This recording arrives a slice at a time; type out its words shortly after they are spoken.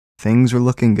things were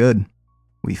looking good.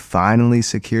 We finally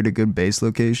secured a good base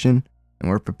location, and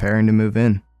we're preparing to move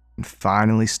in and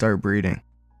finally start breeding.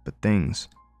 But things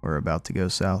were about to go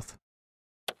south.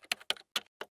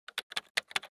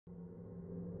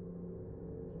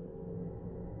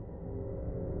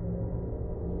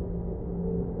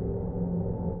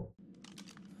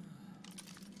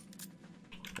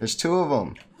 There's 2 of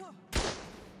them.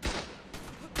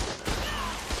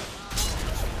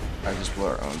 I just blew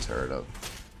our own turret up.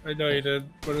 I know you did,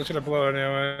 but it's gonna blow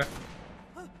anyway.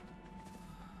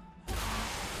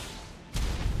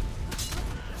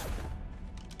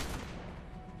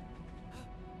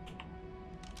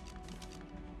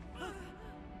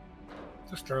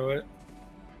 Just throw it.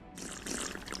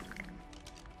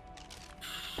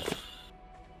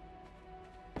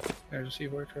 There's a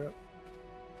C4 trap.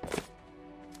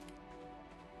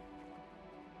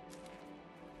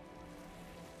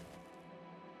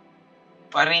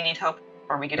 Why do we need help?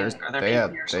 Are we getting? Are there people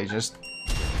here?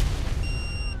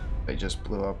 They just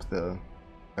blew up the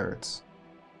turrets.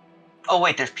 Oh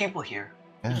wait, there's people here.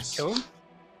 Yes. You just kill them?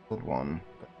 Killed one.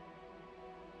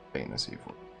 Painting the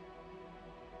C4.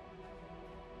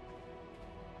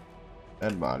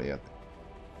 Dead body at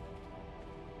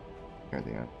near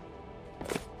the end.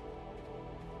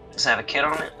 Does it have a kid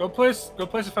on it? Go place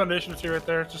a foundation tree right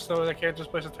there, just so they can't just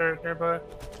place a turret nearby.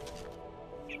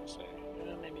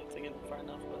 Maybe if they get far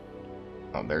enough, but...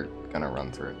 Oh, they're gonna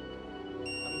run through it.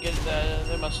 I'm getting that.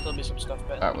 There must still be some stuff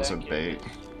back. That was a bait.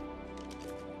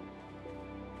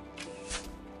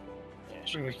 Yeah,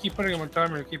 Sure. Keep putting them on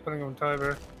timer. Keep putting them on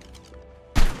timer.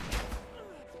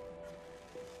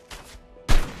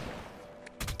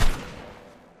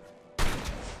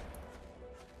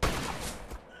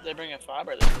 They bring a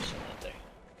fiber there, isn't they?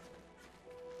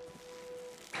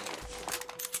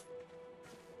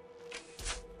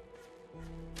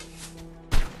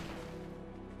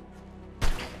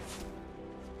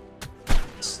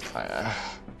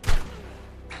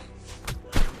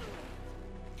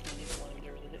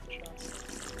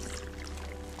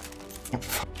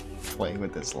 Playing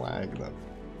with this lag though.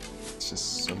 It's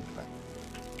just so bad.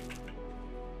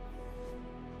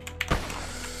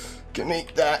 Give me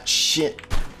that shit.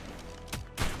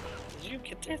 Did you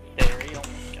get that theory? Oh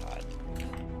my god.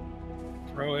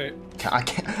 Throw it. I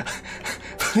can't.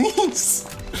 Please.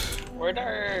 Where'd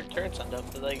our turrets end up?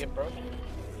 Did they get broken?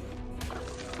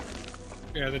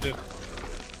 Yeah, they did.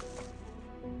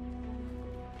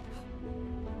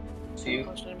 Two.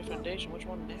 Launched enemy foundation. Which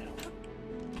one now?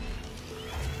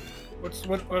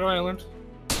 What island?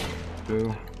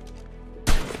 2.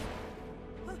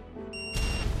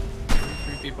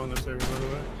 3 people on the server, by the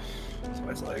way. So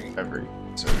it's like Every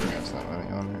server has that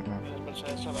many on right now. Yeah, but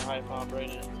that's not a high pop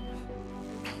rated.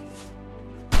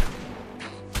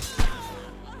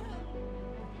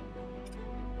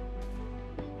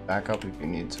 Back up if you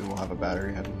need to. We'll have a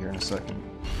battery heavy here in a second.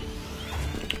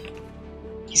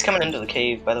 He's coming into the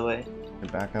cave, by the way.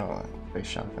 Get back out. Face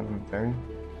shotgun and berry.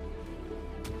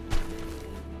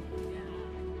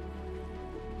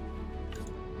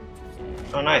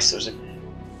 Oh, nice. There's a.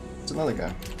 It's another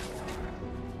guy.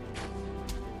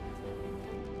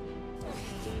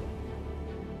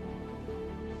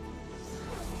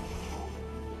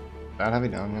 Bad heavy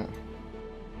down yet?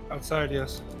 outside,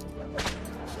 yes.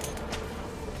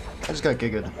 I just got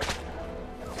gigged.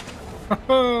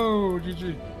 Oh,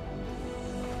 GG.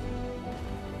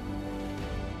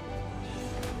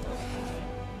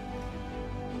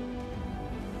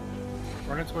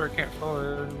 Run it to where it can't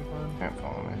follow it. Can't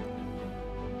follow me.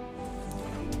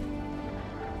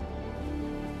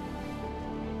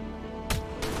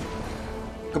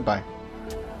 Goodbye.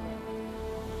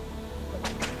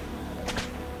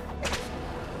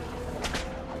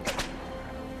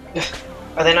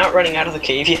 Are they not running out of the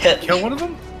cave yet? Kill one of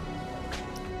them?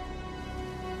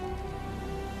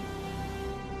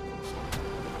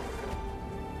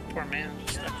 Poor man,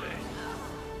 just stuck there.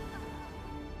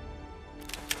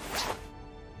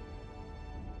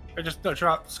 I just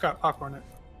drop Scott popcorn it.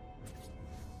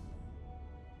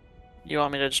 You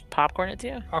want me to just popcorn it to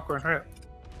you? Popcorn, hurry up.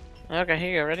 Okay,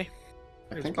 here you go, ready?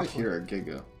 I think I hear a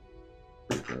giga.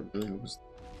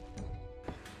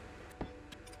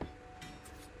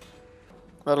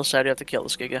 Little sad you have to kill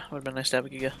this Giga. Would've been nice to have a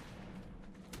Giga.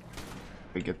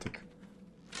 We get the.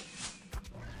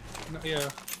 No, yeah.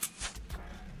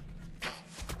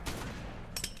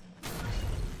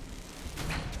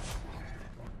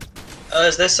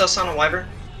 Is this us on a wyvern?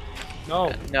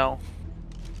 No. No.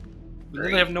 We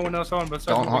really have no one else on but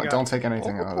Don't take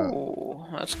anything out of that. Oh,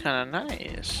 that's kind of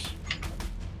nice.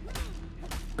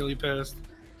 Really pissed.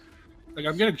 Like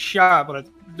I'm getting shot, but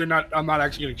they're not. I'm not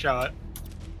actually getting shot.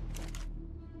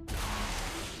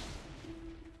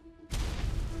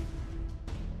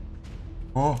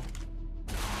 Oh.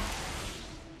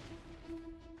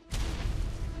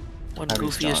 One Heavy's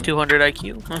Goofy is gone. 200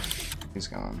 IQ. He's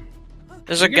gone.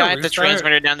 There's a You guy get at the restart?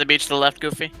 transmitter down the beach to the left,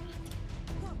 Goofy.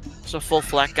 There's a full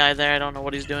flat guy there. I don't know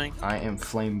what he's doing. I am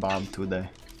flame bombed today.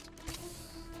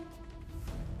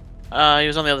 He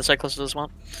was on the other side close to the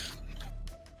swamp.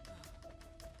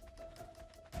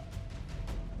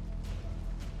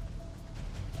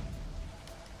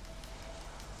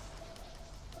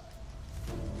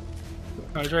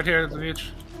 Oh, he's right here at the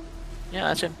beach. Yeah,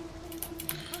 that's him.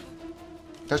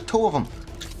 There's 2 of them.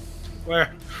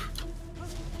 Where?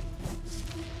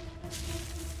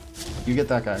 You get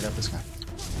that guy. I got this guy.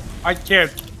 I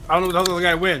can't. I don't know where the other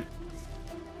guy went.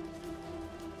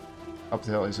 Up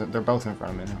the hill. They're both in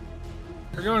front of me now.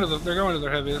 They're going to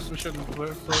their heaviest. We shouldn't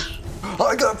push.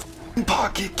 I got f***ing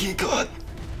pocket key gun.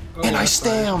 Oh, And I that's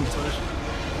fine. stammed.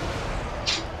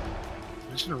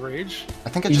 Is it a rage? I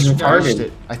think I He's just retarded. raged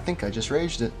it. I think I just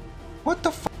raged it. What the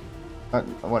f?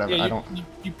 Whatever. Yeah, I don't.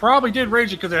 You probably did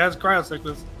rage it because it has cryo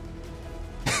sickness.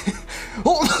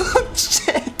 Oh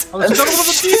shit! Oh, there's another one on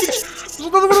the beach! There's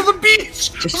another one on the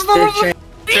beach! There's Just another one on the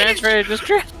beach! Transfer, just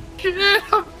transfer. Get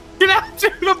out! Get out,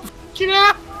 dude! Get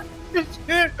out!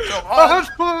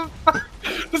 Oh,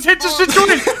 just hit, just enjoy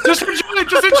it! Just enjoy it!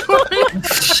 Just enjoy it!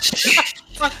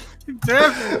 Fucking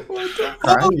damn it! What the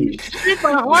Holy shit,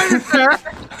 my heart is there!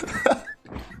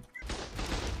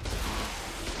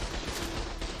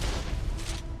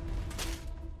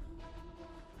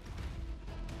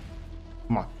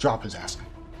 Come on, drop his ass.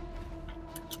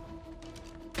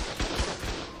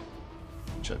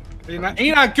 Shit. Ain't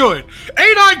I good?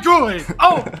 Ain't I good?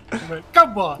 Oh!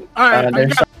 Come on! Alright, I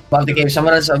There's got above the cave.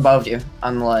 Someone is above you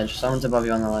on the ledge. Someone's above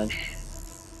you on the ledge.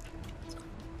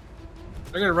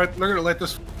 they're gonna let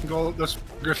this go, this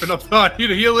Griffin up. I need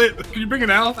to heal it. Can you bring an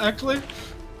owl, actually?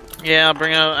 Yeah, I'll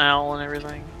bring out Owl and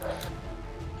everything.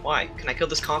 Why? Can I kill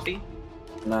this coffee?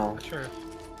 No, Sure.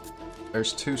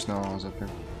 There's 2 snow owls up here.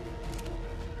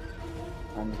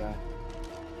 I'm the guy.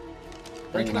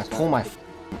 Can I pull my?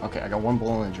 Okay, I got 1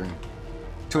 bullet in a dream.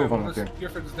 2 of them up here.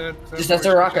 Griffin's dead. Just that's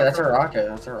a rocket. That's a rocket.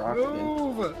 That's a rocket. Dude.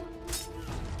 Move!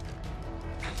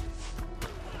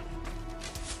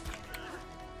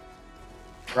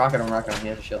 Rocket him. Rocket him. He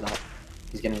has a shield out.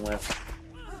 He's getting whipped.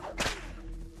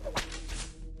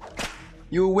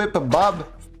 You whip a Bob.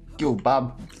 You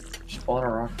Bob. Just pull out a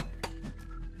rocket.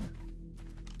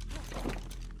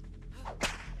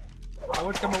 I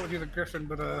would come up with you the Griffin,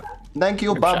 but Thank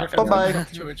you, Bob. Bye bye.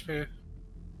 2 HP.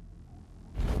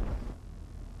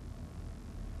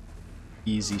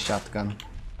 Easy shotgun.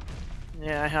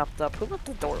 Yeah, I hopped up. Who left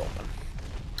the door open?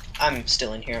 I'm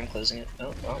still in here. I'm closing it.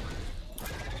 Oh, oh.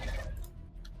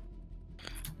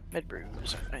 Med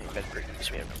bruise. I need med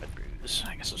bruise. We have no med bruise.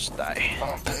 I guess I'll just die.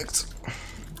 Oh, picked.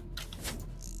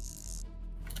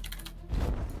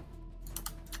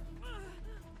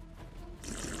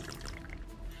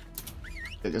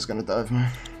 They're just gonna dive me.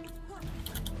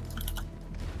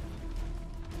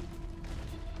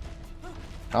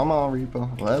 Come on, Reaper.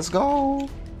 Let's go.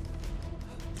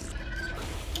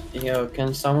 Yo,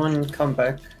 can someone come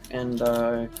back and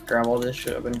grab all this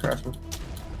shit I've been crafting?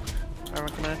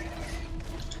 Alright, come in.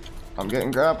 I'm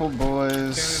getting grappled, Stand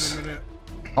boys. in a minute.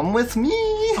 Come with me.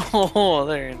 Oh,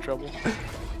 they're in trouble.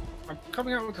 I'm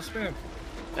coming out with the spam.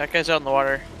 That guy's out in the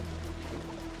water.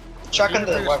 Shotgun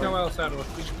the Snow weapon. owl saddle.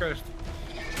 Jesus Christ.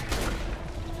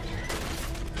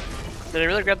 Did I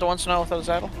really grab the one snow without a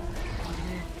saddle?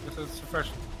 This is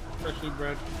freshly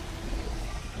bred.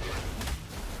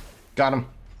 Got him.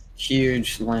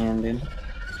 Huge land, dude.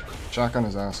 Shotgun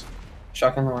his ass.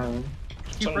 Shotgun the island.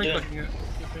 Keep what I'm right doing. clicking it.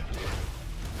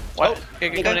 What? Oh,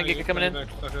 Get coming in, get coming in.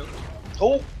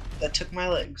 Oh, that took my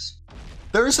legs.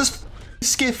 There is a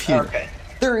skiff here. Okay.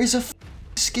 There is a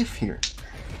skiff here.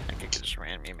 I think it just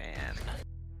ran me, man.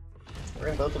 We're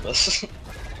in both of us.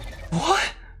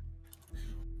 What?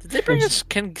 Did they bring us?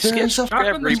 Can There's skips a grab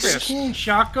Shotgun the reapers? skiff.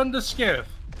 Shotgun the skiff.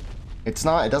 It's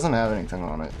not. It doesn't have anything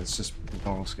on it. It's just a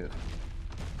normal skiff.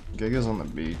 Giga's on the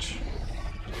beach.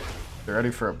 They're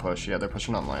ready for a push. Yeah, they're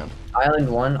pushing on land. Island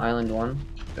 1, Island 1.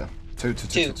 Yeah. Two. We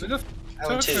just I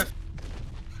would too.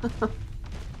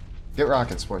 Get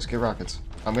rockets, boys. Get rockets.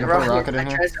 I'm gonna put a rocket in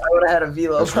here. I would have had a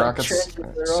velo. There's but I rockets.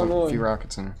 transferred the Some wrong few one.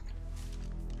 rockets in here.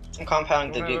 I'm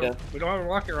compounding the Giga. we don't have a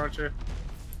rocket launcher.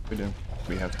 We do.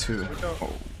 We have 2. We don't.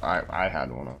 Oh, I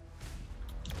had one up.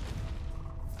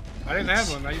 I didn't have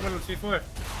one. Now you went to C4.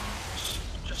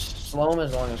 Just slow him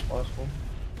as long as possible.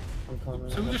 I'm coming.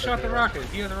 So who just shot the rocket?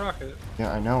 He had the rocket.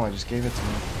 Yeah, I know. I just gave it to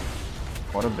him.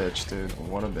 What a bitch, dude.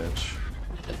 What a bitch.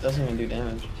 It doesn't even do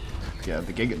damage. Yeah,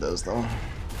 the Giga does though.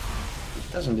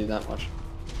 It doesn't do that much.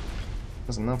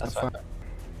 Doesn't enough to That's fight. fine.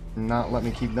 not let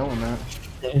me keep doing that.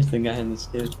 There's the guy in the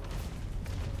skid.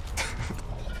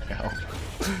 Hell.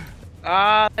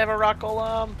 Ah, they have a rock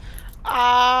golem.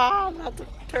 Ah, not the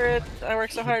turret. I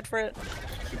worked so hard for it.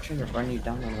 I'm trying to run you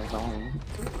down on the zone.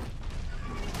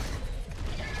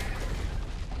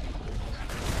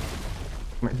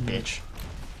 Come here, bitch.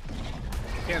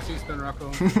 Can't see spin rock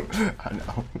on. I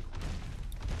know.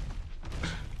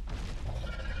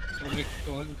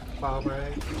 Bob,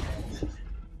 right?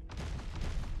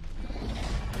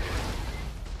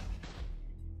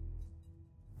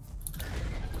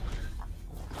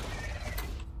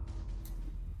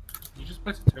 You just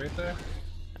placed a turret there?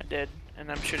 I did,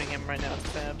 and I'm shooting him right now at the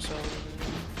fab, so...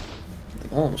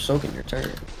 Oh, I'm soaking your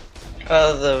turret.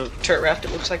 The turret raft,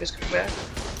 it looks like it's coming back.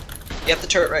 Yep, the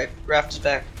turret raft is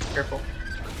back. Careful.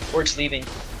 Or it's leaving.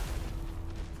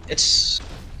 It's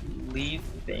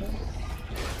leaving.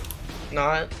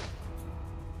 Not.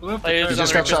 Blew up the Players turret.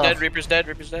 just Reaper's got shot dead, off. Reaper's dead,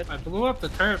 Reaper's dead. I blew up the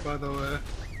turret, by the way.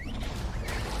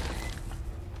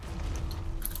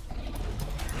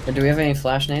 Hey, do we have any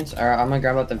flash nades? Alright, I'm gonna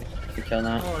grab out the kill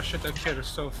now. Oh shit, that kid is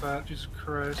so fat. Jesus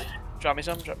Christ. Drop me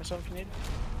some if you need.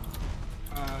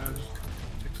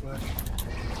 Take flash.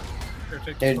 Here,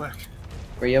 take Dude. the flash.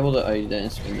 Were you able to? Oh, you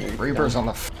didn't. So you're Reaper's done.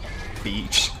 on the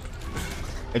beach.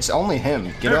 It's only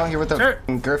him. Get out here with the Turret.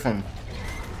 griffin.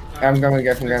 I'm grabbing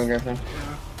Griffin, Yeah.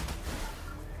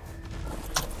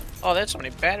 Oh, they had so many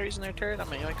batteries in their turret. I'm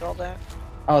gonna like all that.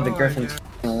 Oh, the Oh, Griffin's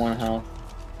on 1 health.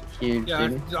 Huge, Yeah,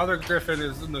 dude. the other griffin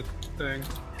is in the thing.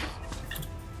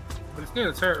 But it's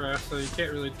near the turret raft, so you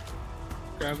can't really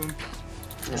grab him.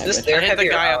 Is I this bet- their I hit the heavy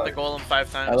or guy on ours? the golem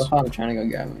 5 I times. love how I'm trying to go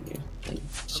grab him, dude. And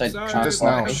Sorry, trying this to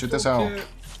now. fly. Shoot this out.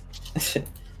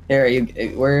 Here, are you?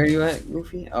 Where are you at,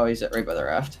 Goofy? Oh, he's at right by the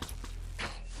raft.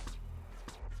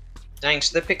 Dang,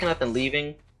 so they're picking up and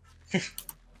leaving.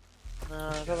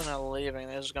 No, they're not leaving.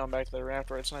 They're just going back to the raft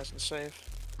where it's nice and safe.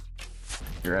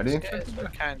 You ready? Guys are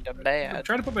kind of I'm bad.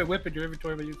 trying to put my whip in your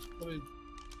inventory, but you.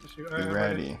 Be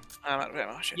ready. I'm not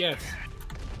oh shit. Yes.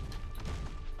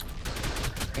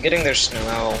 I'm getting their snow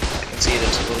owl. I can see it,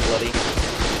 it's a little bloody.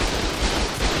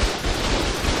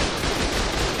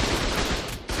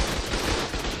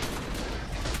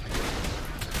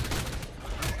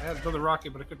 I had another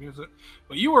rocket, but I couldn't use it.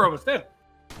 But you were almost dead.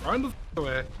 Run the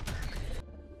away.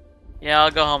 Yeah,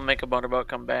 I'll go home and make a motorboat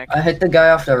come back. I hit the guy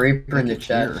off the Reaper in the Look at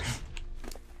chest. here.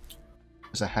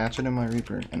 There's a hatchet in my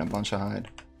Reaper and a bunch of hide.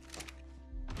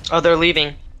 Oh, they're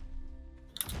leaving.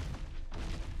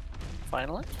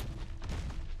 Finally.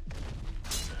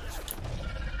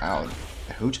 Ow.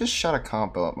 Who just shot a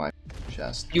combo up my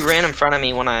chest? You ran in front of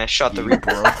me when I shot the You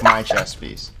Reaper. broke my chest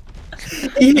piece.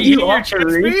 You Your off the chest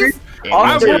Reaper? piece? It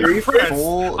I'm was more a impressed.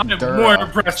 full I'm more Dura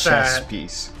impressed chest that.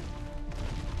 piece.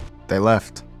 They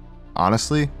left.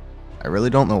 Honestly, I really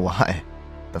don't know why.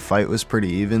 The fight was pretty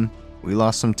even. We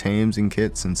lost some tames and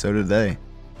kits, and so did they.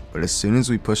 But as soon as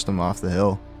we pushed them off the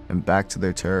hill and back to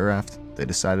their turret raft, they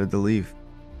decided to leave.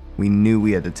 We knew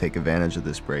we had to take advantage of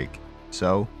this break,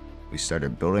 so we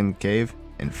started building the cave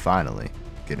and finally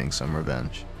getting some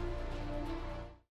revenge.